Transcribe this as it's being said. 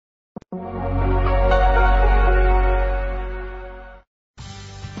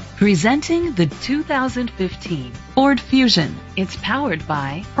Presenting the 2015 Ford Fusion. It's powered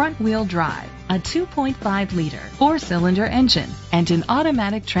by front-wheel drive, a 2.5-liter four-cylinder engine, and an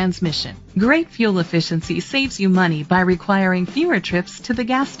automatic transmission. Great fuel efficiency saves you money by requiring fewer trips to the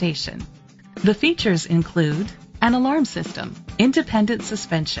gas station. The features include an alarm system, independent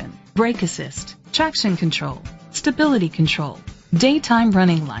suspension, brake assist, traction control, stability control, daytime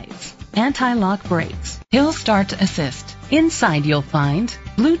running lights, anti-lock brakes, hill start assist. Inside you'll find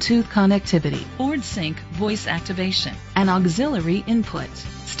Bluetooth connectivity, Ford Sync voice activation, an auxiliary input,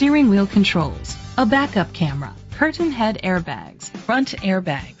 steering wheel controls, a backup camera, curtain head airbags, front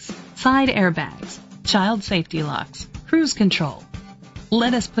airbags, side airbags, child safety locks, cruise control.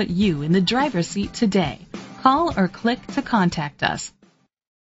 Let us put you in the driver's seat today. Call or click to contact us.